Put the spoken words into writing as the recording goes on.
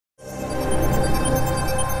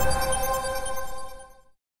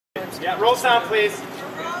Yeah, roll sound, please.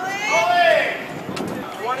 Rolling!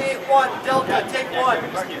 28-1, Delta, take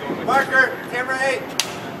one. Marker, camera 8.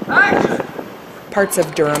 Action! Parts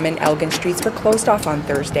of Durham and Elgin streets were closed off on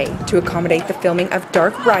Thursday to accommodate the filming of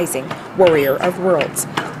Dark Rising, Warrior of Worlds,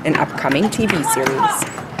 an upcoming TV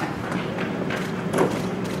series.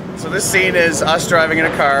 So this scene is us driving in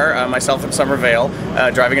a car, myself and Somervale,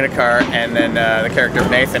 driving in a car, and then the character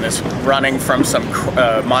of Nathan is running from some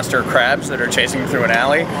monster crabs that are chasing him through an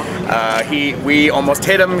alley. We almost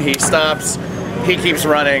hit him, he stops, he keeps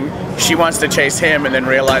running, she wants to chase him and then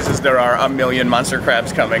realizes there are a million monster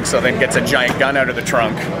crabs coming, so then gets a giant gun out of the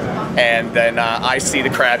trunk, and then I see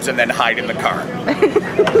the crabs and then hide in the car.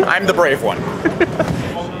 I'm the brave one.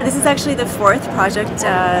 This is actually the fourth project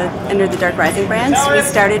under the Dark Rising brand. So we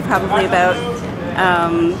started probably about,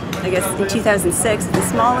 I guess, in 2006 with a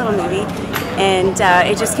small little movie, and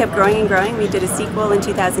it just kept growing and growing. We did a sequel in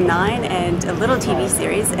 2009 and a little TV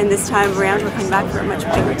series, and this time around we're coming back for a much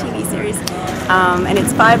bigger TV series, and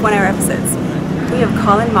it's 5 one-hour episodes. We have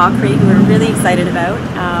Colin Mockery, who we're really excited about.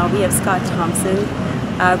 We have Scott Thompson,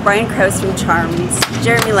 Brian Krause from Charms,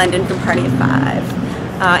 Jeremy London from Party of 5.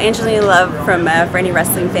 Angelina Love from for any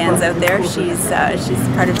wrestling fans out there, she's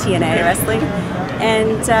part of TNA Wrestling,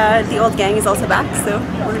 and the old gang is also back, so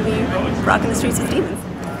we're going to be rocking the streets with demons.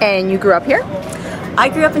 And you grew up here? I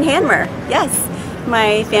grew up in Hanmer, yes.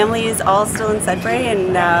 My family is all still in Sudbury,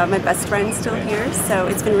 and my best friend's still here, so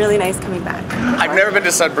it's been really nice coming back. I've never been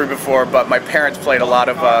to Sudbury before, but my parents played a lot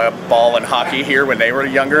of ball and hockey here when they were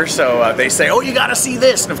younger, so they say, oh, you gotta see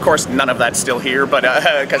this, and of course none of that's still here, but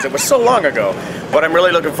because it was so long ago. But I'm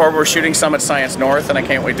really looking forward. We're shooting some at Science North, and I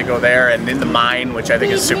can't wait to go there, and in the mine, which I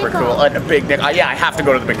think is super cool. A Big Nickel. Yeah, I have to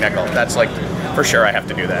go to the Big Nickel. That's like, for sure I have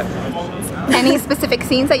to do that. Any specific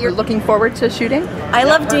scenes that you're looking forward to shooting? I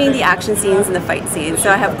love doing the action scenes and the fight scenes, so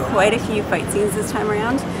I have quite a few fight scenes this time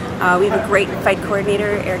around. We have a great fight coordinator,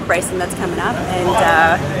 Eric Bryson, that's coming up,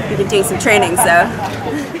 and we've been doing some training, so.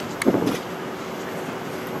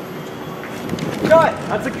 Cut!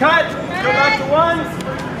 That's a cut! Go back to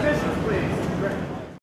 1.